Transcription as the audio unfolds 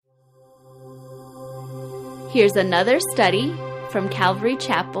Here's another study from Calvary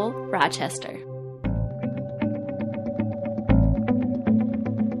Chapel, Rochester.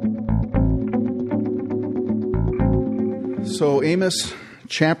 So Amos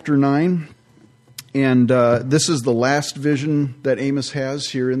chapter 9, and this is the last vision that Amos has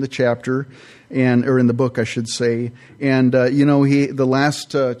here in the chapter, or in the book, I should say. And the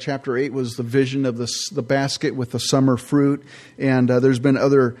last chapter 8 was the vision of the basket with the summer fruit, and there's been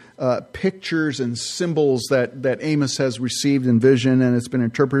other pictures and symbols that Amos has received in vision, and it's been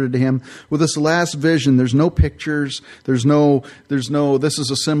interpreted to him. With this last vision, there's no pictures. There's no. This is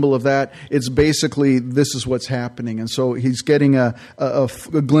a symbol of that. It's basically this is what's happening, and so he's getting a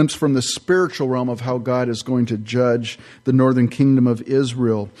glimpse from the spiritual realm of how God is going to judge the northern kingdom of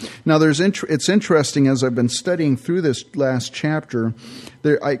Israel. Now, it's interesting as I've been studying through this last chapter.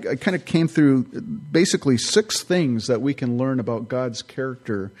 I kind of came through basically 6 things that we can learn about God's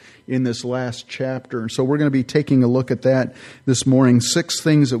character in this last chapter. And so we're going to be taking a look at that this morning. 6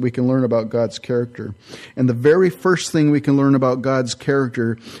 things that we can learn about God's character. And the very first thing we can learn about God's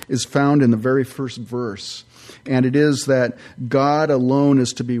character is found in the very first verse. And it is that God alone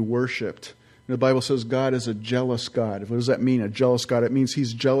is to be worshipped. The Bible says God is a jealous God. What does that mean, a jealous God? It means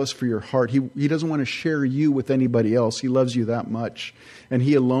He's jealous for your heart. He doesn't want to share you with anybody else. He loves you that much. And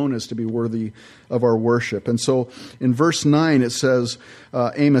He alone is to be worthy of our worship. And so in verse 9 it says,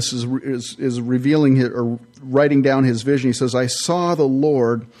 Amos is revealing or writing down his vision. He says, I saw the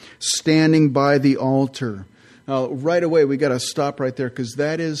Lord standing by the altar. Now, right away, we got to stop right there because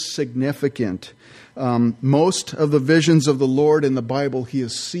that is significant. Most of the visions of the Lord in the Bible, He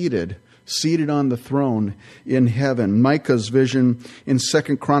is seated on the throne in heaven. Micah's vision in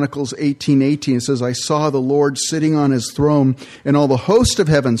 2 Chronicles 18:18, it says, I saw the Lord sitting on His throne and all the host of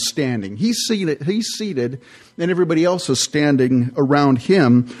heaven standing. He's seated, and everybody else is standing around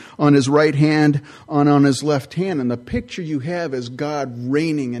Him on His right hand, on His left hand. And the picture you have is God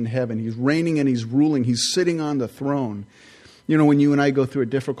reigning in heaven. He's reigning and He's ruling. He's sitting on the throne. You know, when you and I go through a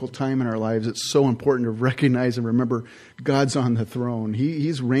difficult time in our lives, it's so important to recognize and remember God's on the throne.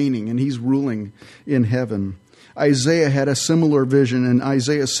 He's reigning and He's ruling in heaven. Isaiah had a similar vision in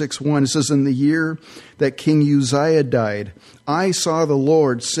Isaiah 6:1. It says, in the year that King Uzziah died, I saw the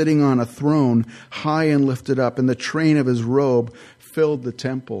Lord sitting on a throne high and lifted up, and the train of His robe filled the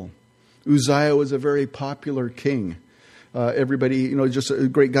temple. Uzziah was a very popular king. Everybody, just a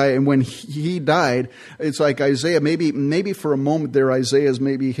great guy. And when he died, it's like Isaiah, maybe for a moment there, Isaiah's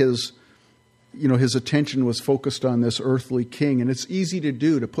maybe his attention was focused on this earthly king. And it's easy to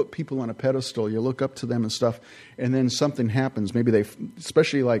do, to put people on a pedestal. You look up to them and stuff, and then something happens. Maybe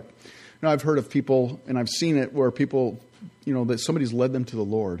especially like, I've heard of people, and I've seen it where people, that somebody's led them to the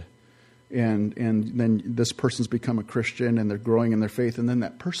Lord. And then this person's become a Christian and they're growing in their faith. And then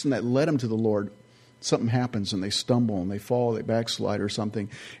that person that led them to the Lord, something happens and they stumble and they fall, they backslide or something.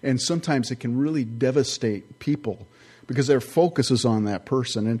 And sometimes it can really devastate people because their focus is on that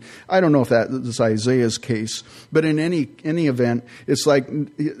person. And I don't know if that is Isaiah's case, but in any event,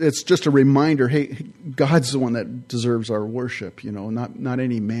 it's just a reminder, hey, God's the one that deserves our worship, not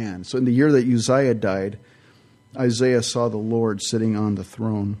any man. So in the year that Uzziah died, Isaiah saw the Lord sitting on the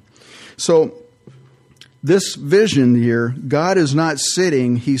throne. So this vision here, God is not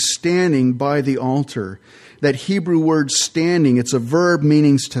sitting, He's standing by the altar. That Hebrew word standing, it's a verb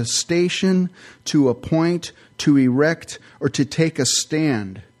meaning to station, to appoint, to erect, or to take a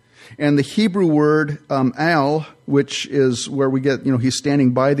stand. And the Hebrew word al, which is where we get, He's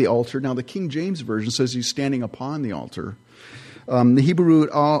standing by the altar. Now the King James Version says He's standing upon the altar. The Hebrew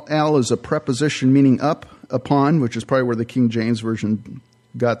word al is a preposition meaning up, upon, which is probably where the King James Version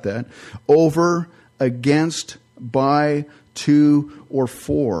got that. Over, against, by, to, or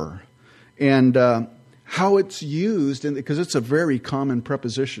for. And how it's used, because it's a very common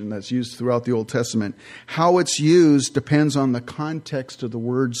preposition that's used throughout the Old Testament, how it's used depends on the context of the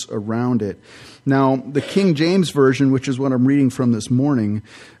words around it. Now, the King James Version, which is what I'm reading from this morning,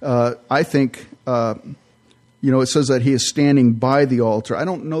 I think it says that He is standing by the altar. I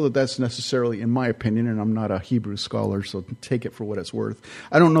don't know that that's necessarily, in my opinion, and I'm not a Hebrew scholar, so take it for what it's worth.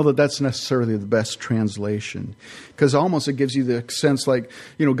 I don't know that that's necessarily the best translation, because almost it gives you the sense like,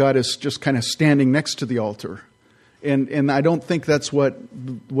 God is just kind of standing next to the altar. And I don't think that's what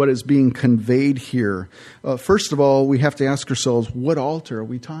is being conveyed here. First of all, we have to ask ourselves, what altar are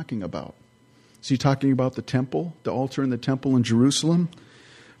we talking about? Is He talking about the temple, the altar in the temple in Jerusalem?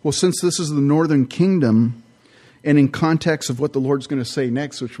 Well, since this is the northern kingdom, and in context of what the Lord's going to say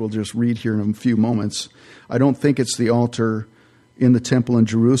next, which we'll just read here in a few moments, I don't think it's the altar in the temple in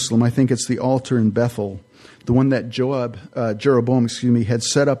Jerusalem. I think it's the altar in Bethel. the one that Jeroboam, had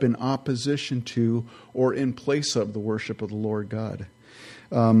set up in opposition to or in place of the worship of the Lord God.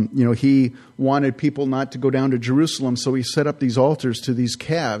 He wanted people not to go down to Jerusalem, so he set up these altars to these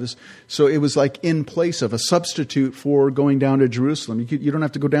calves. So it was like in place of a substitute for going down to Jerusalem. You don't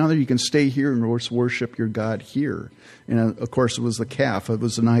have to go down there. You can stay here and worship your God here. And of course, it was the calf. It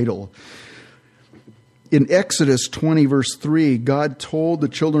was an idol. In Exodus 20, verse 3, God told the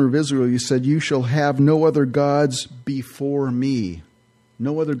children of Israel, He said, "You shall have no other gods before me."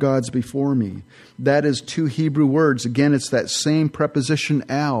 No other gods before me. That is two Hebrew words. Again, it's that same preposition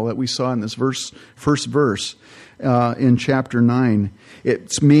al that we saw in this first verse in chapter 9.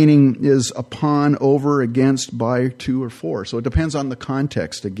 Its meaning is upon, over, against, by, to, or for. So it depends on the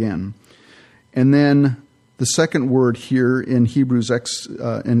context again. And then the second word here in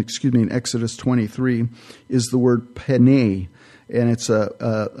in Exodus 23 is the word pene, and it's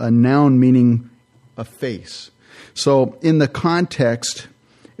a noun meaning a face. So in the context,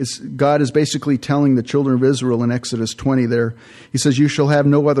 God is basically telling the children of Israel in Exodus 20 there, He says, "You shall have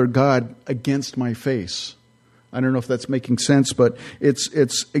no other God against my face." I don't know if that's making sense, but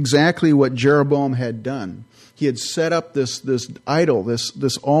it's exactly what Jeroboam had done. He had set up this idol,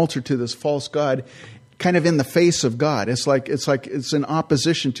 this altar to this false god, kind of in the face of God. It's in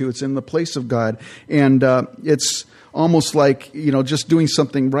opposition to, it's in the place of God. And it's almost like, just doing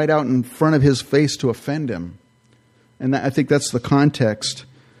something right out in front of His face to offend Him. And I think that's the context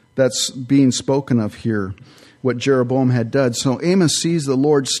that's being spoken of here, what Jeroboam had done. So Amos sees the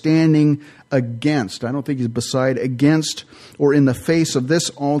Lord standing against, I don't think He's beside, against or in the face of this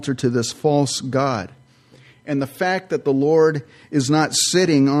altar to this false god. And the fact that the Lord is not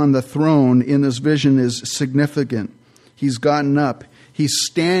sitting on the throne in this vision is significant. He's gotten up. He's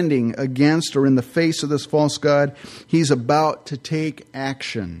standing against or in the face of this false god. He's about to take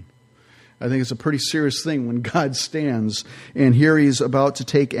action. I think it's a pretty serious thing when God stands, and here He's about to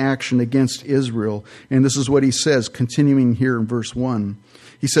take action against Israel. And this is what He says, continuing here in verse 1.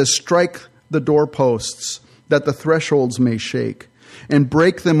 He says, "Strike the doorposts, that the thresholds may shake, and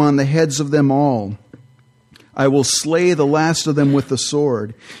break them on the heads of them all. I will slay the last of them with the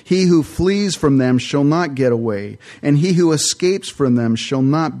sword. He who flees from them shall not get away, and he who escapes from them shall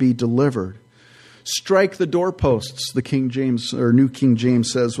not be delivered." Strike the doorposts, the King James or New King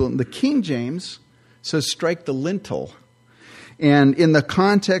James says. Well, the King James says strike the lintel. And in the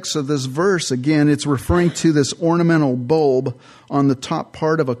context of this verse, again, it's referring to this ornamental bulb on the top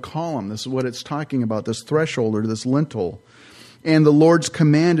part of a column. This is what it's talking about, this threshold or this lintel. And the Lord's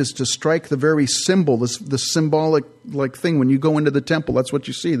command is to strike the very symbol, this symbolic like thing. When you go into the temple, that's what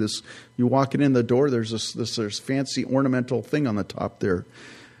you see. This, you walk in the door, there's this fancy ornamental thing on the top there.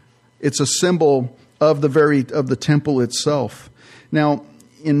 It's a symbol of the temple itself. Now,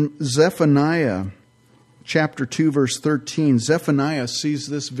 in Zephaniah chapter 2, verse 13, Zephaniah sees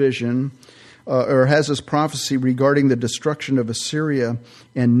this vision, or has this prophecy regarding the destruction of Assyria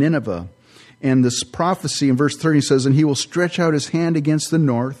and Nineveh. And this prophecy in verse 30 says, "And He will stretch out His hand against the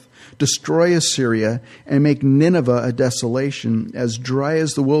north, destroy Assyria, and make Nineveh a desolation, as dry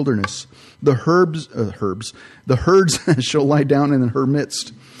as the wilderness. The herds shall lie down in her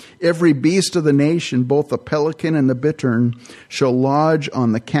midst. Every beast of the nation, both the pelican and the bittern, shall lodge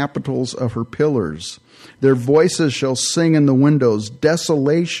on the capitals of her pillars. Their voices shall sing in the windows.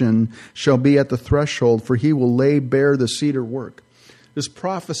 Desolation shall be at the threshold, for He will lay bare the cedar work." This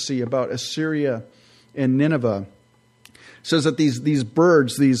prophecy about Assyria and Nineveh says that these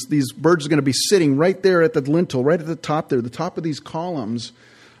birds are going to be sitting right there at the lintel, right at the top there, the top of these columns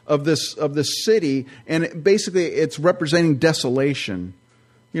of this city, and it's representing desolation.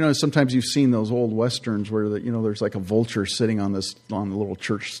 Sometimes you've seen those old westerns where there's like a vulture sitting on the little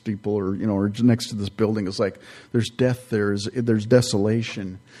church steeple, or next to this building. It's like there's death there, there's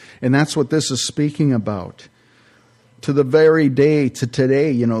desolation, and that's what this is speaking about. To the very day, to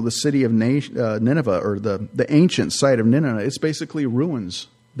today, the city of Nineveh, or the ancient site of Nineveh, it's basically ruins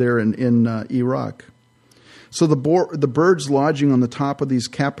there in Iraq. So the birds lodging on the top of these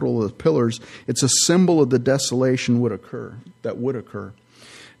capital pillars, it's a symbol of the desolation that would occur.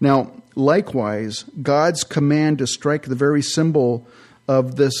 Now, likewise, God's command to strike the very symbol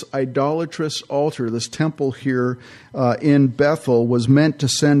of this idolatrous altar, this temple here in Bethel, was meant to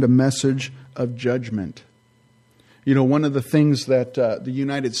send a message of judgment. One of the things that the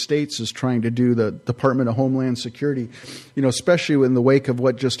United States is trying to do, the Department of Homeland Security, especially in the wake of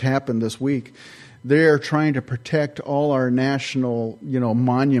what just happened this week, they are trying to protect all our national,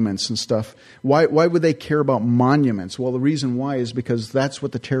 monuments and stuff. Why would they care about monuments? Well, the reason why is because that's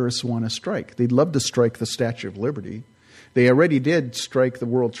what the terrorists want to strike. They'd love to strike the Statue of Liberty. They already did strike the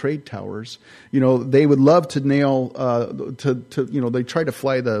World Trade Towers. They would love to nail, they try to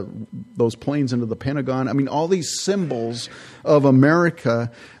fly those planes into the Pentagon. I mean, all these symbols of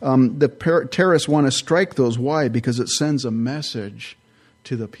America, the terrorists want to strike those. Why? Because it sends a message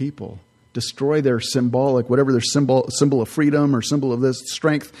to the people. Destroy their symbolic, whatever their symbol of freedom or symbol of this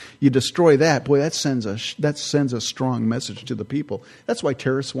strength. You destroy that. Boy, that sends a strong message to the people. That's why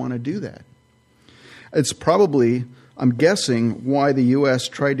terrorists want to do that. It's probably, I'm guessing, why the U.S.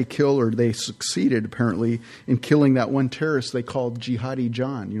 tried to kill, or they succeeded apparently in killing that one terrorist they called Jihadi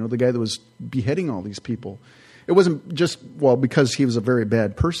John. The guy that was beheading all these people. It wasn't just, because he was a very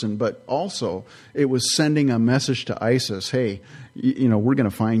bad person, but also it was sending a message to ISIS, hey, we're going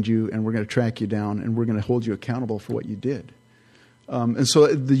to find you and we're going to track you down and we're going to hold you accountable for what you did. And so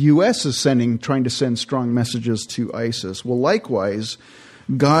the U.S. is trying to send strong messages to ISIS. Well, likewise,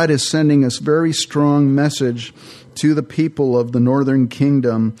 God is sending us very strong message to the people of the northern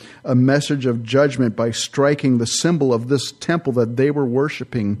kingdom, a message of judgment by striking the symbol of this temple that they were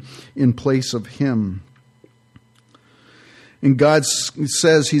worshiping in place of Him. And God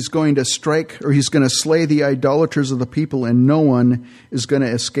says He's going to strike, or He's going to slay the idolaters of the people, and no one is going to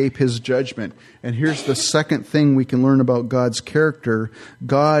escape His judgment. And here's the second thing we can learn about God's character.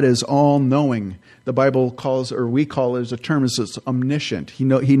 God is all-knowing. The Bible calls, or we call it as a term, is it's omniscient. He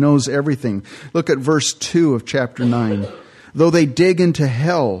knows everything. Look at verse 2 of chapter 9. Though they dig into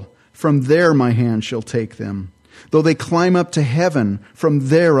hell, from there my hand shall take them. Though they climb up to heaven, from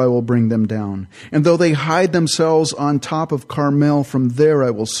there I will bring them down. And though they hide themselves on top of Carmel, from there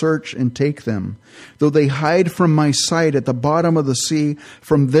I will search and take them. Though they hide from my sight at the bottom of the sea,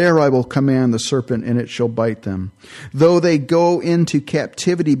 from there I will command the serpent, and it shall bite them. Though they go into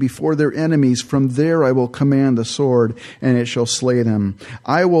captivity before their enemies, from there I will command the sword, and it shall slay them.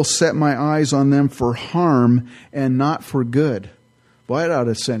 I will set my eyes on them for harm and not for good. Boy, that ought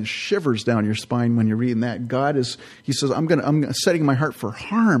to send shivers down your spine when you're reading that. He says, I'm setting my heart for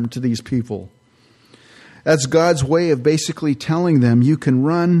harm to these people. That's God's way of basically telling them, you can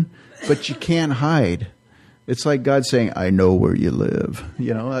run, but you can't hide. It's like God saying, I know where you live.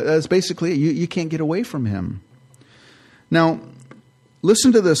 That's basically it. You can't get away from Him. Now,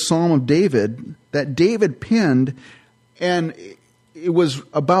 listen to this Psalm of David that David penned, and it was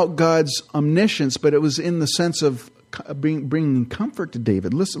about God's omniscience, but it was in the sense of bringing comfort to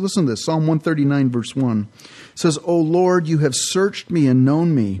David. Listen to this. Psalm 139 verse 1 says, O Lord, you have searched me and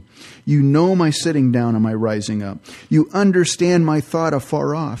known me. You know my sitting down and my rising up. You understand my thought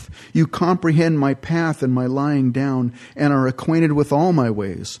afar off. You comprehend my path and my lying down, and are acquainted with all my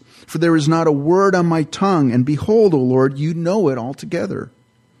ways. For there is not a word on my tongue, and behold, O Lord, you know it altogether.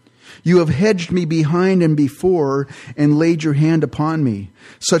 You have hedged me behind and before, and laid your hand upon me.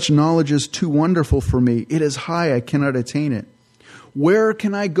 Such knowledge is too wonderful for me. It is high, I cannot attain it. Where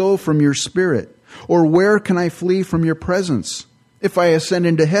can I go from your spirit? Or where can I flee from your presence? If I ascend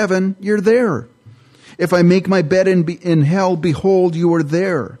into heaven, you're there. If I make my bed in hell, behold, you are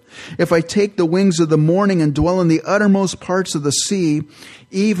there. If I take the wings of the morning and dwell in the uttermost parts of the sea,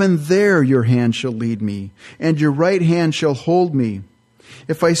 even there your hand shall lead me, and your right hand shall hold me.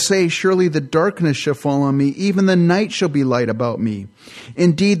 If I say, surely the darkness shall fall on me, even the night shall be light about me.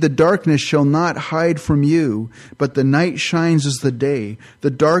 Indeed, the darkness shall not hide from you, but the night shines as the day. The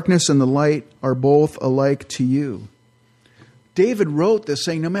darkness and the light are both alike to you. David wrote this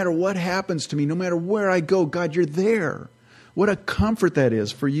saying, no matter what happens to me, no matter where I go, God, you're there. What a comfort that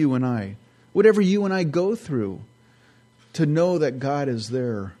is for you and I. Whatever you and I go through, to know that God is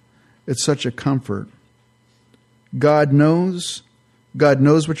there, it's such a comfort. God knows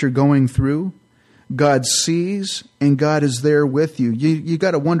what you're going through. God sees, and God is there with you. You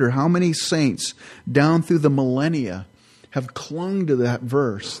got to wonder how many saints down through the millennia have clung to that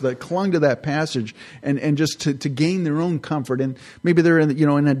verse, that clung to that passage, and just to gain their own comfort. And maybe they're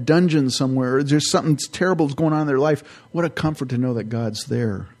in a dungeon somewhere, or there's something terrible that's going on in their life. What a comfort to know that God's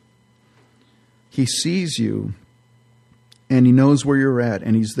there. He sees you, and He knows where you're at,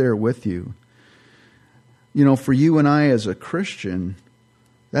 and He's there with you. For you and I as a Christian,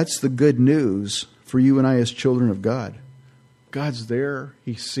 that's the good news for you and I as children of God. God's there.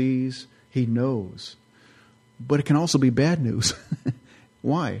 He sees. He knows. But it can also be bad news.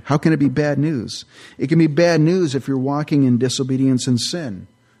 Why? How can it be bad news? It can be bad news if you're walking in disobedience and sin.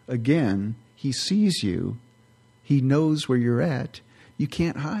 Again, He sees you. He knows where you're at. You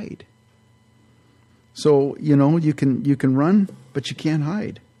can't hide. So, you can run, but you can't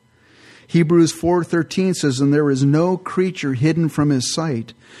hide. Hebrews 4:13 says, and there is no creature hidden from His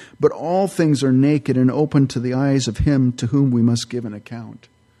sight, but all things are naked and open to the eyes of Him to whom we must give an account.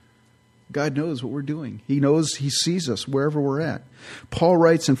 God knows what we're doing. He knows, He sees us wherever we're at. Paul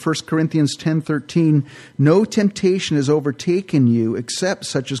writes in 1 Corinthians 10:13, "No temptation has overtaken you except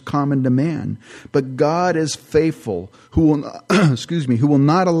such as common to man. But God is faithful, who will who will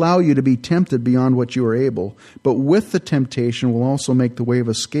not allow you to be tempted beyond what you are able, but with the temptation will also make the way of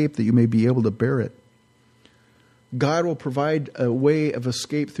escape that you may be able to bear it." God will provide a way of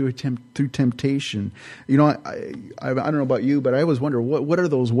escape through temptation. You know, I don't know about you, but I always wonder, what are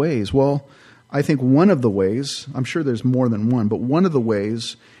those ways? Well, I think one of the ways, I'm sure there's more than one, but one of the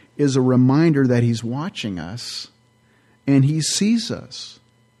ways is a reminder that He's watching us and He sees us.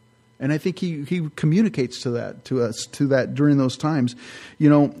 And I think He communicates to us during those times. You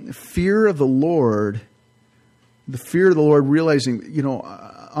know, fear of the Lord, realizing, you know,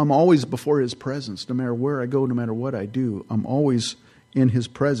 I'm always before His presence, no matter where I go, no matter what I do. I'm always in His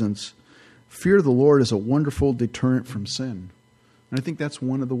presence. Fear of the Lord is a wonderful deterrent from sin. And I think that's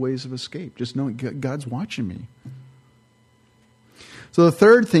one of the ways of escape, just knowing God's watching me. So the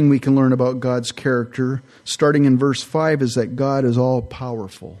third thing we can learn about God's character, starting in verse 5, is that God is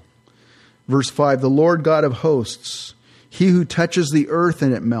all-powerful. Verse 5, "The Lord God of hosts, He who touches the earth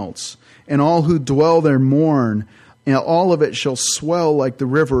and it melts, and all who dwell there mourn, and all of it shall swell like the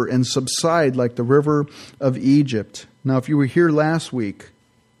river and subside like the river of Egypt." Now, if you were here last week,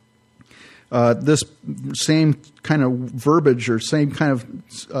 this same kind of verbiage or same kind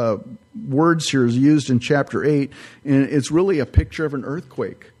of words here is used in chapter 8, and it's really a picture of an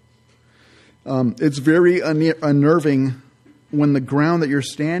earthquake. It's very unnerving when the ground that you're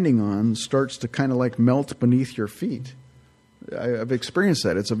standing on starts to kind of like melt beneath your feet. I've experienced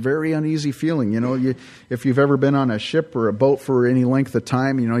that. It's a very uneasy feeling. You know, if you've ever been on a ship or a boat for any length of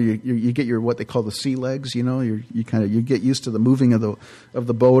time, you know, you get your what they call the sea legs. You know, you get used to the moving of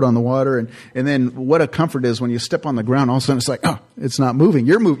the boat on the water, and then what a comfort is when you step on the ground. All of a sudden, it's like, oh, it's not moving.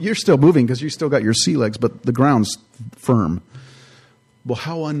 You're still moving because you still got your sea legs, but the ground's firm. Well,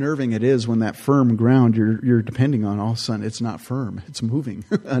 how unnerving it is when that firm ground you're depending on, all of a sudden it's not firm. It's moving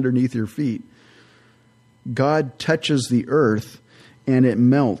underneath your feet. God touches the earth and it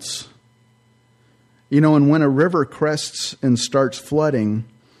melts. You know, and when a river crests and starts flooding,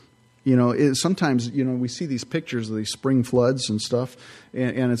 you know, sometimes, you know, we see these pictures of these spring floods and stuff,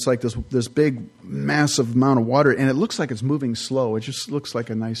 and it's like this big, massive amount of water, and it looks like it's moving slow. It just looks like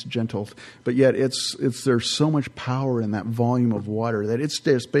a nice, gentle, but yet there's so much power in that volume of water that it's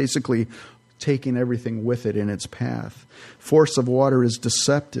just basically taking everything with it in its path. Force of water is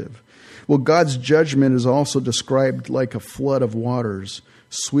deceptive. Well, God's judgment is also described like a flood of waters,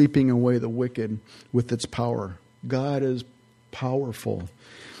 sweeping away the wicked with its power. God is powerful.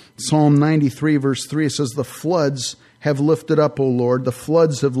 Psalm 93, verse 3, it says, "The floods have lifted up, O Lord. The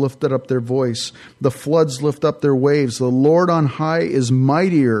floods have lifted up their voice. The floods lift up their waves. The Lord on high is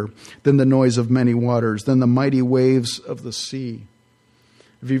mightier than the noise of many waters, than the mighty waves of the sea."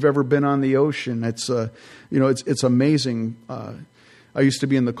 If you've ever been on the ocean, it's amazing. I used to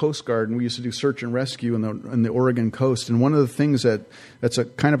be in the Coast Guard, and we used to do search and rescue in the Oregon coast. And one of the things that's a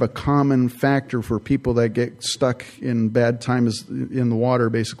kind of a common factor for people that get stuck in bad times in the water,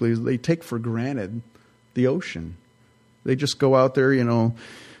 basically, is they take for granted the ocean. They just go out there, you know,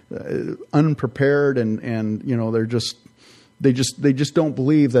 unprepared, and you know, they just don't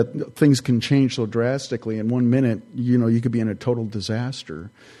believe that things can change so drastically. In 1 minute, you know, you could be in a total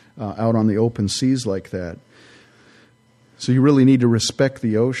disaster out on the open seas like that. So you really need to respect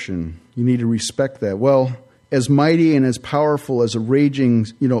the ocean. You need to respect that. Well, as mighty and as powerful as a raging,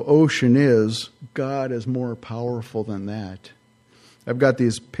 you know, ocean is, God is more powerful than that. I've got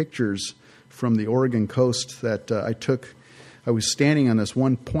these pictures from the Oregon coast that I took. I was standing on this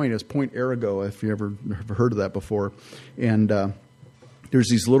one point. It's Point Arago, if you ever heard of that before. And there's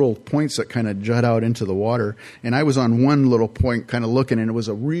these little points that kind of jut out into the water. And I was on one little point kind of looking, and it was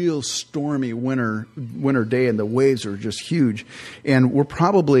a real stormy winter day, and the waves are just huge. And we're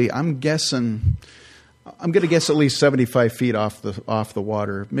probably, I'm going to guess at least 75 feet off the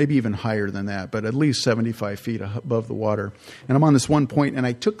water, maybe even higher than that, but at least 75 feet above the water. And I'm on this one point, and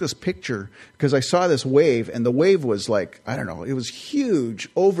I took this picture because I saw this wave, and the wave was like, I don't know, it was huge,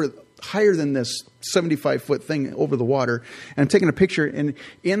 higher than this 75-foot thing over the water. And I'm taking a picture,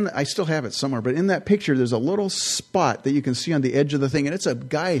 and I still have it somewhere, but in that picture, there's a little spot that you can see on the edge of the thing, and it's a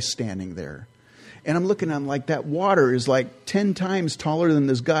guy standing there. And I'm looking, I'm like, that water is like 10 times taller than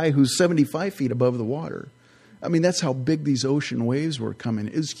this guy who's 75 feet above the water. I mean, that's how big these ocean waves were coming.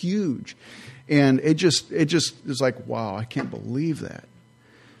 It's huge. And it just is like, wow, I can't believe that.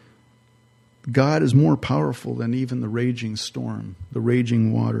 God is more powerful than even the raging storm, the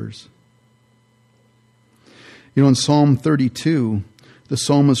raging waters. You know, in Psalm 32, The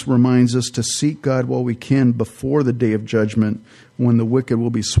psalmist reminds us to seek God while we can before the day of judgment, when the wicked will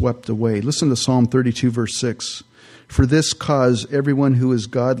be swept away. Listen to Psalm 32, verse 6. For this cause everyone who is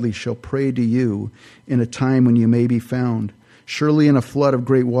godly shall pray to you in a time when you may be found. Surely in a flood of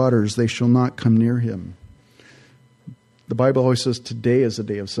great waters they shall not come near him. The Bible always says today is the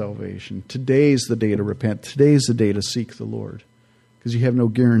day of salvation. Today is the day to repent. Today is the day to seek the Lord, because you have no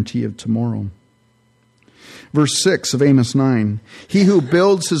guarantee of tomorrow. Verse 6 of Amos 9, he who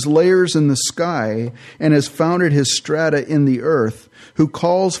builds his layers in the sky and has founded his strata in the earth, who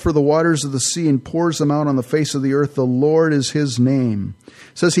calls for the waters of the sea and pours them out on the face of the earth, the Lord is his name. It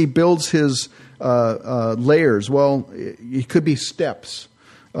says he builds his layers. Well, it could be steps,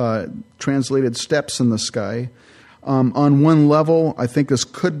 translated steps in the sky. On one level, I think this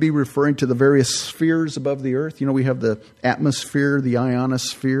could be referring to the various spheres above the earth. You know, we have the atmosphere, the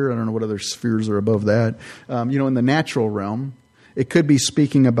ionosphere. I don't know what other spheres are above that. In the natural realm, it could be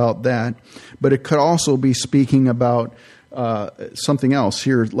speaking about that. But it could also be speaking about something else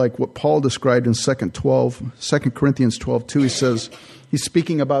here, like what Paul described in 2 Corinthians 12:2. He says, he's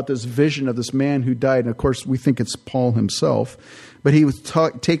speaking about this vision of this man who died. And of course, we think it's Paul himself. But he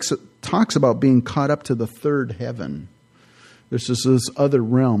talks about being caught up to the third heaven. There's just this other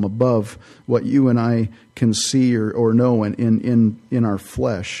realm above what you and I can see or know in our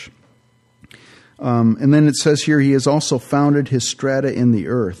flesh. And then it says here, he has also founded his strata in the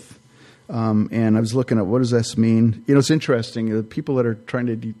earth. And I was looking at, what does this mean? You know, it's interesting. The people that are trying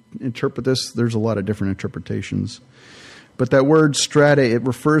to interpret this, there's a lot of different interpretations. But that word strata, it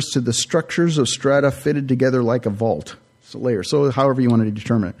refers to the structures of strata fitted together like a vault. It's a layer. So however you want to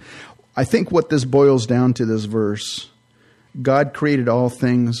determine it. I think what this boils down to, this verse, God created all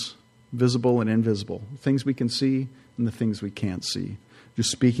things, visible and invisible. Things we can see and the things we can't see.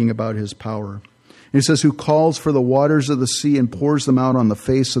 Just speaking about his power. And it says, who calls for the waters of the sea and pours them out on the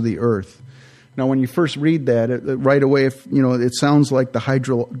face of the earth. Now, when you first read that, right away, it sounds like the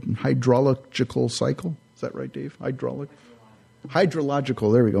hydrological cycle. Is that right, Dave?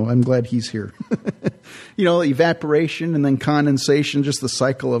 Hydrological, there we go. I'm glad he's here. Evaporation and then condensation, just the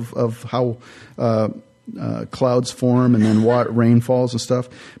cycle of how clouds form and then rain falls and stuff.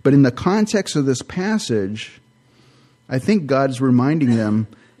 But in the context of this passage, I think God's reminding them,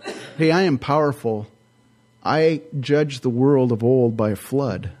 hey, I am powerful. I judged the world of old by a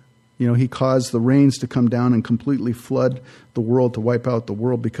flood. He caused the rains to come down and completely flood the world, to wipe out the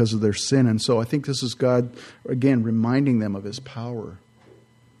world because of their sin. And so I think this is God, again, reminding them of his power.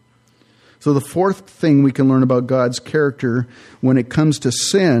 So the fourth thing we can learn about God's character, when it comes to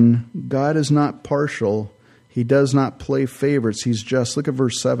sin, God is not partial. He does not play favorites. He's just. Look at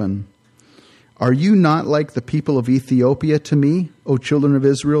verse 7. Are you not like the people of Ethiopia to me, O children of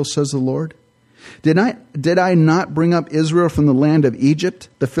Israel, says the Lord? Did I not bring up Israel from the land of Egypt,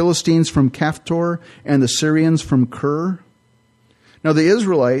 the Philistines from Caphtor, and the Syrians from Kir? Now the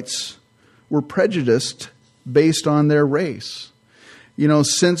Israelites were prejudiced based on their race.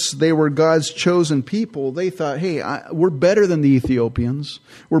 Since they were God's chosen people, they thought, hey, we're better than the Ethiopians.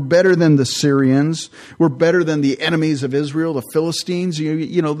 We're better than the Syrians. We're better than the enemies of Israel, the Philistines.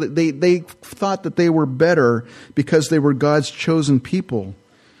 They thought that they were better because they were God's chosen people.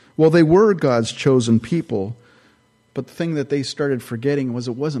 Well, they were God's chosen people, but the thing that they started forgetting was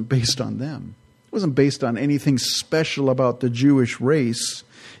it wasn't based on them. It wasn't based on anything special about the Jewish race.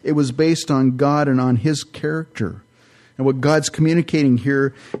 It was based on God and on his character. And what God's communicating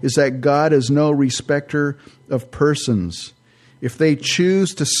here is that God is no respecter of persons. If they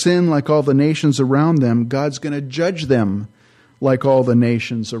choose to sin like all the nations around them, God's going to judge them like all the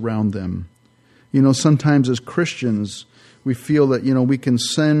nations around them. Sometimes as Christians, we feel that, we can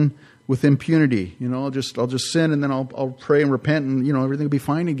sin with impunity. I'll just sin and then I'll pray and repent and, everything will be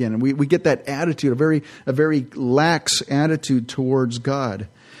fine again. And we get that attitude, a very lax attitude towards God.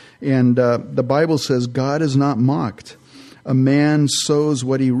 And the Bible says God is not mocked. A man sows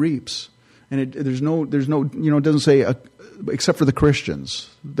what he reaps. And there's no, it doesn't say, except for the Christians.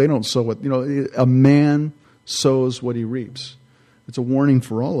 They don't sow what, a man sows what he reaps. It's a warning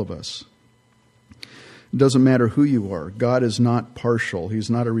for all of us. It doesn't matter who you are. God is not partial. He's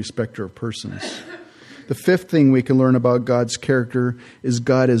not a respecter of persons. The fifth thing we can learn about God's character is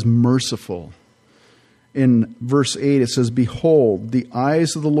God is merciful. In verse 8 it says, behold, the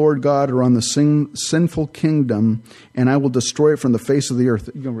eyes of the Lord God are on the sinful kingdom, and I will destroy it from the face of the earth.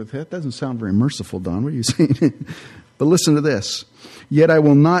 That doesn't sound very merciful, Don. What are you saying? But listen to this. Yet I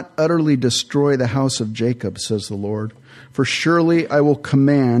will not utterly destroy the house of Jacob, says the Lord, For surely I will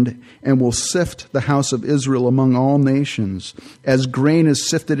command and will sift the house of Israel among all nations. As grain is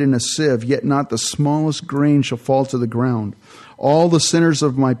sifted in a sieve, yet not the smallest grain shall fall to the ground. All the sinners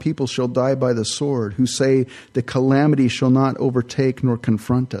of my people shall die by the sword, who say, the calamity shall not overtake nor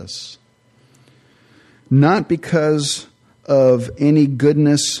confront us. Not because of any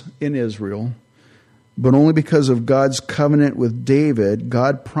goodness in Israel, but only because of God's covenant with David.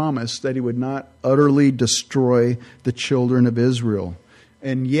 God promised that he would not utterly destroy the children of Israel.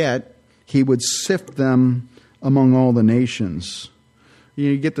 And yet, he would sift them among all the nations.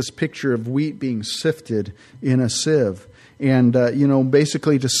 You get this picture of wheat being sifted in a sieve. And,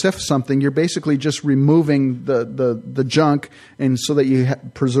 basically to sift something, you're basically just removing the junk and so that you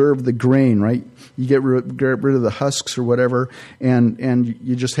preserve the grain, right? You get rid of the husks or whatever, and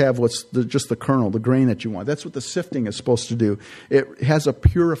you just have just the kernel, the grain that you want. That's what the sifting is supposed to do. It has a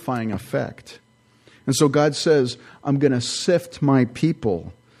purifying effect. And so God says, I'm going to sift my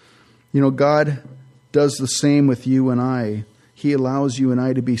people. God does the same with you and I. He allows you and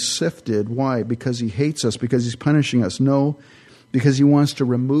I to be sifted. Why? Because he hates us, because he's punishing us. No, because he wants to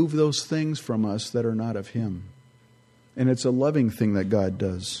remove those things from us that are not of him. And it's a loving thing that God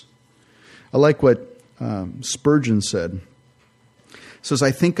does. I like what Spurgeon said. He says,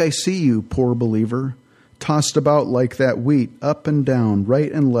 I think I see you, poor believer, tossed about like that wheat, up and down,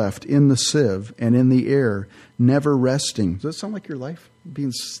 right and left, in the sieve and in the air, never resting. Does that sound like your life?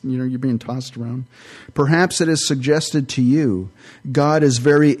 You're being tossed around. Perhaps it is suggested to you, God is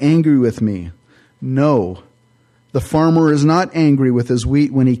very angry with me. No, the farmer is not angry with his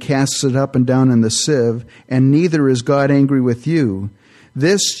wheat when he casts it up and down in the sieve, and neither is God angry with you.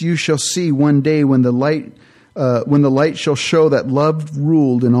 This you shall see one day when the light shall show that love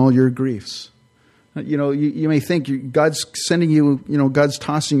ruled in all your griefs. You may think God's sending you, God's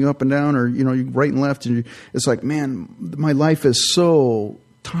tossing you up and down, or, right and left. And it's like, man, my life is so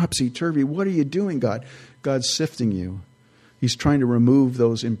topsy-turvy. What are you doing, God? God's sifting you. He's trying to remove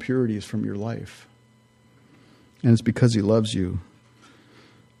those impurities from your life. And it's because he loves you.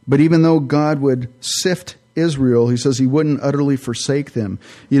 But even though God would sift Israel, he says he wouldn't utterly forsake them.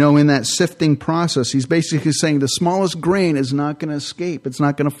 In that sifting process, he's basically saying the smallest grain is not going to escape. It's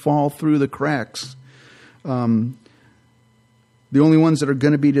not going to fall through the cracks. The only ones that are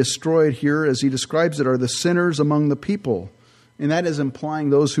going to be destroyed here, as he describes it, are the sinners among the people. And that is implying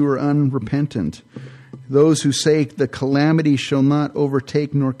those who are unrepentant. Those who say the calamity shall not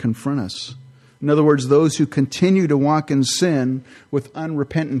overtake nor confront us. In other words, those who continue to walk in sin with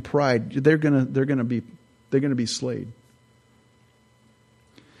unrepentant pride, they're going to be slayed.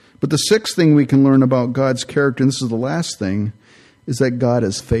 But the sixth thing we can learn about God's character, and this is the last thing, is that God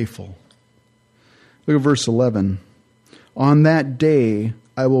is faithful. Look at verse 11. On that day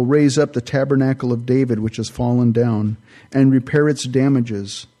I will raise up the tabernacle of David, which has fallen down, and repair its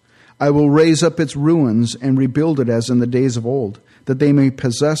damages. I will raise up its ruins and rebuild it as in the days of old, that they may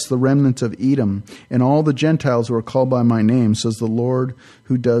possess the remnant of Edom, and all the Gentiles who are called by my name, says the Lord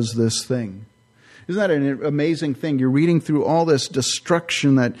who does this thing. Isn't that an amazing thing? You're reading through all this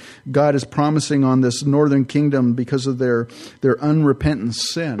destruction that God is promising on this northern kingdom because of their unrepentant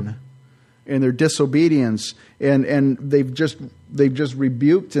sin and their disobedience, and they've just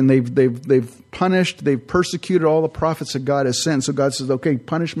rebuked and they've punished, they've persecuted all the prophets that God has sent. So God says, okay,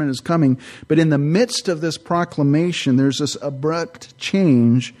 punishment is coming. But in the midst of this proclamation, there's this abrupt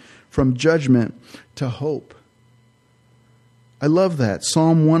change from judgment to hope. I love that.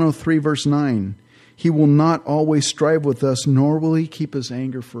 Psalm 103 verse 9. He will not always strive with us, nor will he keep his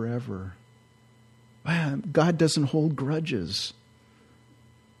anger forever. Man, God doesn't hold grudges.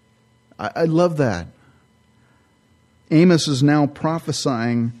 I love that. Amos is now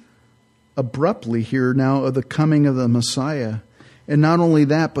prophesying abruptly here now of the coming of the Messiah. And not only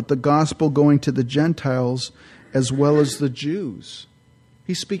that, but the gospel going to the Gentiles as well as the Jews.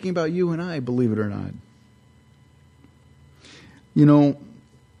 He's speaking about you and I, believe it or not.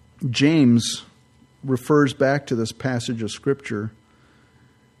 James refers back to this passage of Scripture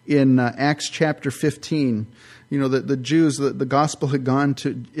in Acts chapter 15. The Jews, the gospel had gone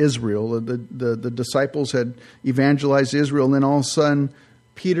to Israel. The disciples had evangelized Israel. And then all of a sudden,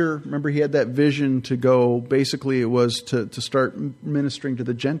 Peter, remember he had that vision to go, basically it was to start ministering to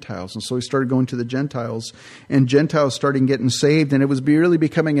the Gentiles. And so he started going to the Gentiles. And Gentiles started getting saved. And it was really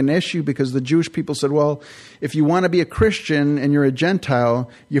becoming an issue because the Jewish people said, well, if you want to be a Christian and you're a Gentile,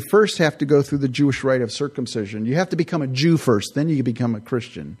 you first have to go through the Jewish rite of circumcision. You have to become a Jew first, then you can become a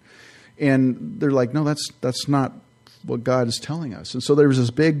Christian. And they're like, no, that's not what God is telling us. And so there was this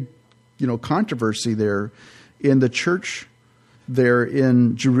big, controversy there in the church there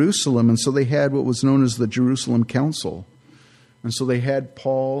in Jerusalem. And so they had what was known as the Jerusalem Council. And so they had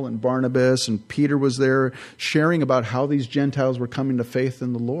Paul and Barnabas, and Peter was there sharing about how these Gentiles were coming to faith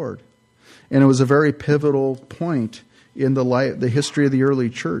in the Lord. And it was a very pivotal point in the history of the early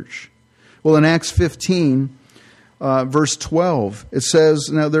church. Well, in Acts 15, verse 12, it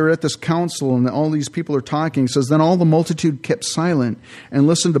says, now they're at this council and all these people are talking. It says, then all the multitude kept silent and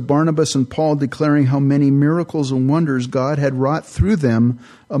listened to Barnabas and Paul declaring how many miracles and wonders God had wrought through them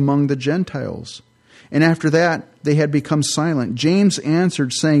among the Gentiles. And after that, they had become silent. James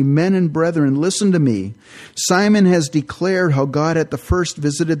answered, saying, men and brethren, listen to me. Simon has declared how God at the first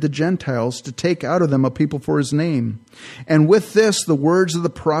visited the Gentiles to take out of them a people for his name. And with this, the words of the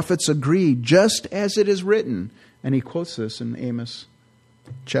prophets agree, just as it is written. And he quotes this in Amos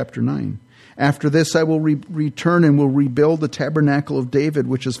chapter 9. After this, I will return and will rebuild the tabernacle of David,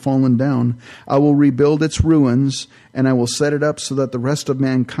 which has fallen down. I will rebuild its ruins, and I will set it up so that the rest of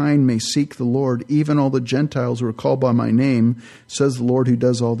mankind may seek the Lord, even all the Gentiles who are called by my name, says the Lord who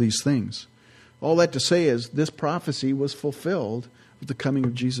does all these things. All that to say is, this prophecy was fulfilled with the coming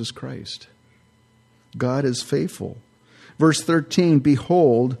of Jesus Christ. God is faithful. Verse 13,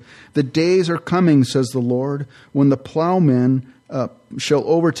 behold, the days are coming, says the Lord, when the plowman shall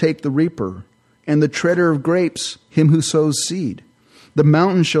overtake the reaper, and the treader of grapes him who sows seed. The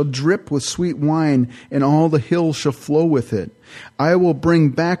mountain shall drip with sweet wine, and all the hills shall flow with it. I will bring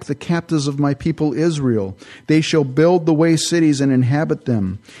back the captives of my people Israel. They shall build the waste cities and inhabit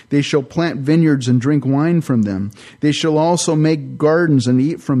them. They shall plant vineyards and drink wine from them. They shall also make gardens and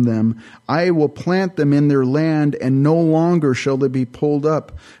eat from them. I will plant them in their land, and no longer shall they be pulled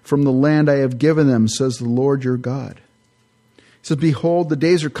up from the land I have given them, says the Lord your God. He says, behold, the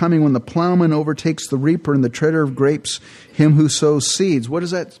days are coming when the plowman overtakes the reaper and the treader of grapes, him who sows seeds. What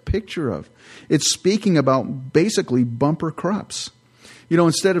is that picture of? It's speaking about basically bumper crops. You know,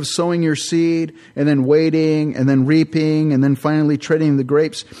 instead of sowing your seed and then waiting and then reaping and then finally treading the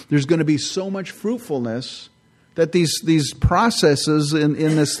grapes, there's going to be so much fruitfulness that these processes in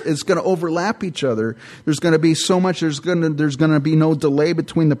this, it's going to overlap each other. There's going to be so much, there's going to be no delay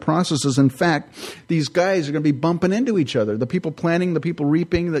between the processes. In fact, these guys are going to be bumping into each other. The people planting, the people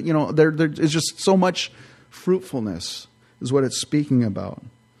reaping, that, you know, there's just so much fruitfulness is what it's speaking about.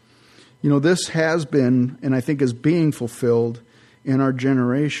 You know, this has been, and I think is being fulfilled in our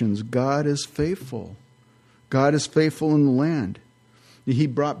generations. God is faithful. God is faithful in the land. He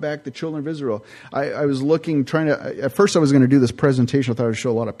brought back the children of Israel. I was looking, at first I was going to do this presentation. I thought I'd show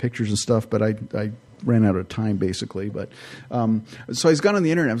a lot of pictures and stuff, but I ran out of time basically. But so I was gone on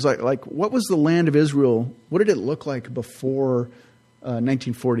the internet. I was like, what was the land of Israel? What did it look like before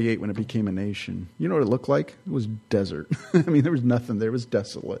 1948 when it became a nation? You know what it looked like? It was desert. I mean, there was nothing there. It was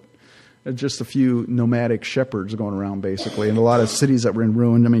desolate. Just a few nomadic shepherds going around basically, and a lot of cities that were in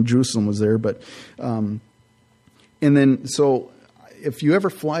ruin. I mean, Jerusalem was there, but and then so. If you ever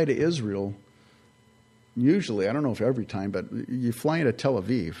fly to Israel, usually, I don't know if every time, but you fly into Tel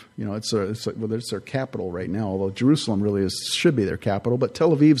Aviv. You know, it's their capital right now, although Jerusalem really should be their capital, but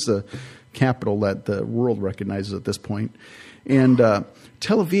Tel Aviv's the capital that the world recognizes at this point. And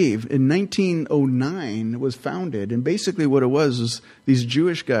Tel Aviv in 1909 was founded, and basically what it was is these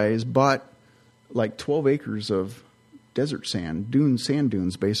Jewish guys bought like 12 acres of desert sand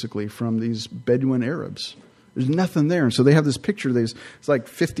dunes basically from these Bedouin Arabs. There's nothing there. And so they have this picture. It's like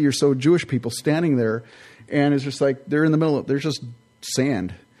 50 or so Jewish people standing there. And it's just like they're in the middle. There's just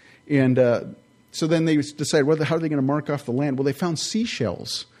sand. And so then they decide, how are they going to mark off the land? Well, they found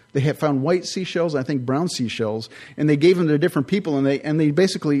seashells. They had found white seashells, and I think brown seashells. And they gave them to different people. And they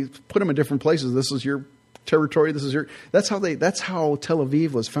basically put them in different places. This is your territory. This is your. That's how Tel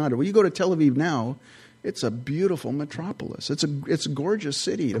Aviv was founded. When you go to Tel Aviv now, it's a beautiful metropolis. It's a gorgeous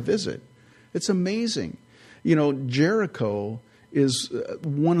city to visit. It's amazing. You know, Jericho is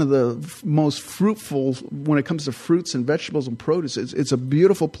one of the most fruitful when it comes to fruits and vegetables and produce. It's a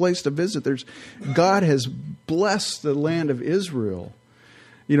beautiful place to visit. God has blessed the land of Israel.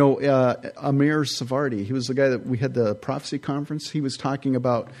 You know, Amir Savardi, he was the guy that we had the prophecy conference. He was talking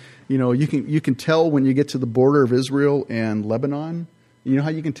about, you know, you can tell when you get to the border of Israel and Lebanon. You know how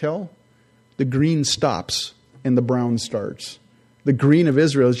you can tell? The green stops and the brown starts. The green of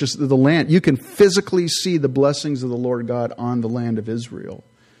Israel is just the land. You can physically see the blessings of the Lord God on the land of Israel.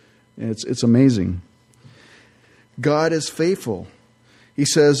 And it's amazing. God is faithful. He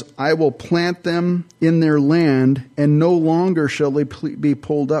says, I will plant them in their land, and no longer shall they be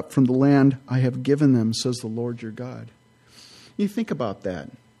pulled up from the land I have given them, says the Lord your God. You think about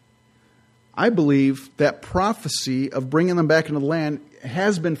that. I believe that prophecy of bringing them back into the land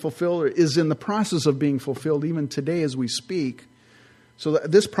has been fulfilled, or is in the process of being fulfilled even today as we speak. So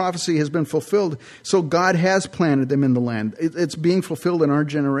this prophecy has been fulfilled. So God has planted them in the land. It's being fulfilled in our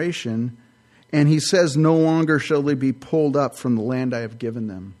generation. And he says, no longer shall they be pulled up from the land I have given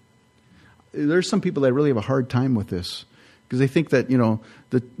them. There's some people that really have a hard time with this because they think that,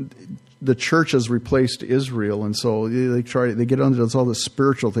 the church has replaced Israel. And so they get into all this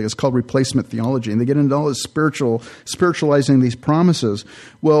spiritual thing. It's called replacement theology. And they get into all this spiritualizing these promises.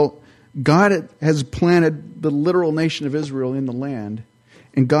 Well, God has planted the literal nation of Israel in the land.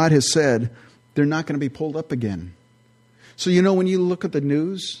 And God has said, they're not going to be pulled up again. So, when you look at the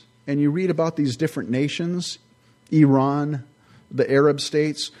news and you read about these different nations, Iran, the Arab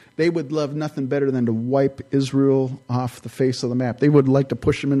states, they would love nothing better than to wipe Israel off the face of the map. They would like to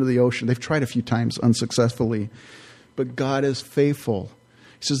push them into the ocean. They've tried a few times unsuccessfully. But God is faithful.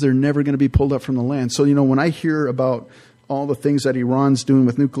 He says they're never going to be pulled up from the land. So, when I hear about all the things that Iran's doing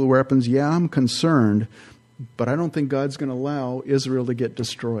with nuclear weapons, yeah, I'm concerned. But I don't think God's going to allow Israel to get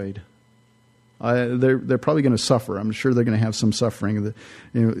destroyed. They're probably going to suffer. I'm sure they're going to have some suffering.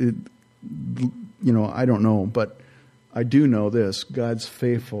 I don't know, but I do know this: God's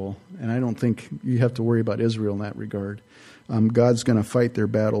faithful, and I don't think you have to worry about Israel in that regard. God's going to fight their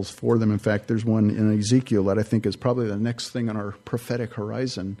battles for them. In fact, there's one in Ezekiel that I think is probably the next thing on our prophetic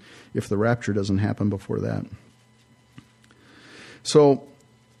horizon, if the rapture doesn't happen before that. So,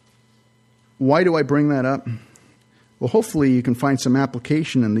 why do I bring that up? Well, hopefully you can find some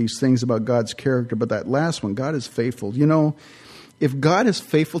application in these things about God's character. But that last one, God is faithful. If God is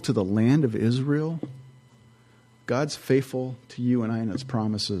faithful to the land of Israel, God's faithful to you and I and his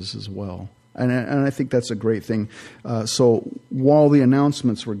promises as well. And I think that's a great thing. So while the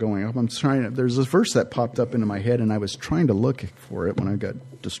announcements were going up, there's this verse that popped up into my head, and I was trying to look for it when I got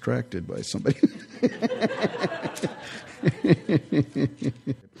distracted by somebody.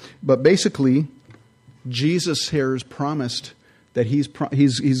 But basically, Jesus here has promised that he's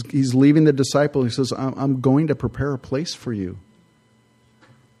leaving the disciples. He says, I'm going to prepare a place for you.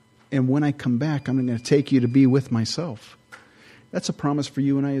 And when I come back, I'm going to take you to be with myself. That's a promise for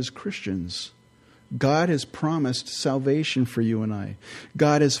you and I as Christians. God has promised salvation for you and I.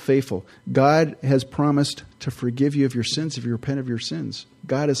 God is faithful. God has promised to forgive you of your sins if you repent of your sins.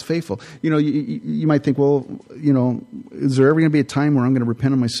 God is faithful. You might think, well, is there ever going to be a time where I'm going to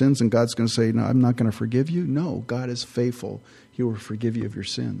repent of my sins and God's going to say, no, I'm not going to forgive you? No, God is faithful. He will forgive you of your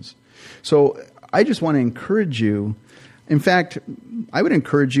sins. So I just want to encourage you. In fact, I would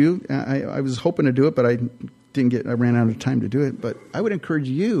encourage you. I was hoping to do it, but I ran out of time to do it. But I would encourage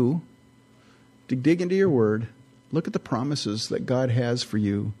you to dig into your word, look at the promises that God has for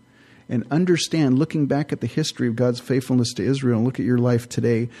you, and understand, looking back at the history of God's faithfulness to Israel and look at your life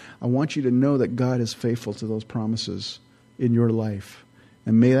today, I want you to know that God is faithful to those promises in your life.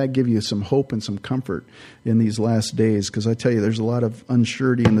 And may that give you some hope and some comfort in these last days, because I tell you, there's a lot of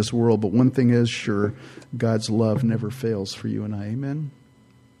unsurety in this world, but one thing is sure, God's love never fails for you and I. Amen?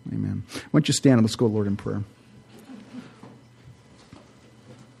 Amen. Why don't you stand and let's go to Lord in prayer.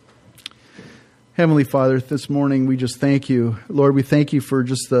 Heavenly Father, this morning we just thank you. Lord, we thank you for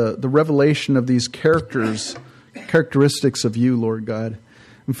just the revelation of these characteristics of you, Lord God.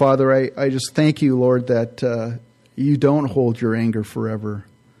 And Father, I just thank you, Lord, that you don't hold your anger forever.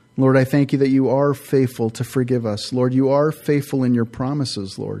 Lord, I thank you that you are faithful to forgive us. Lord, you are faithful in your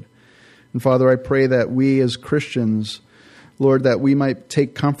promises, Lord. And Father, I pray that we as Christians, Lord, that we might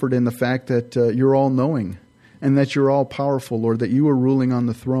take comfort in the fact that you're all-knowing and that you're all-powerful, Lord, that you are ruling on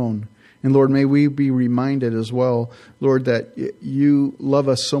the throne. And Lord, may we be reminded as well, Lord, that you love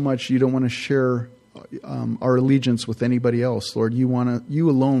us so much you don't want to share our allegiance with anybody else. Lord, you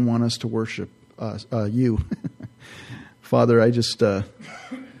alone want us to worship you. Father, I just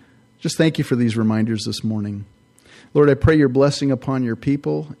thank you for these reminders this morning. Lord, I pray your blessing upon your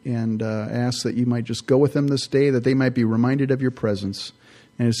people and ask that you might just go with them this day, that they might be reminded of your presence.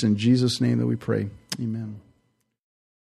 And it's in Jesus' name that we pray. Amen.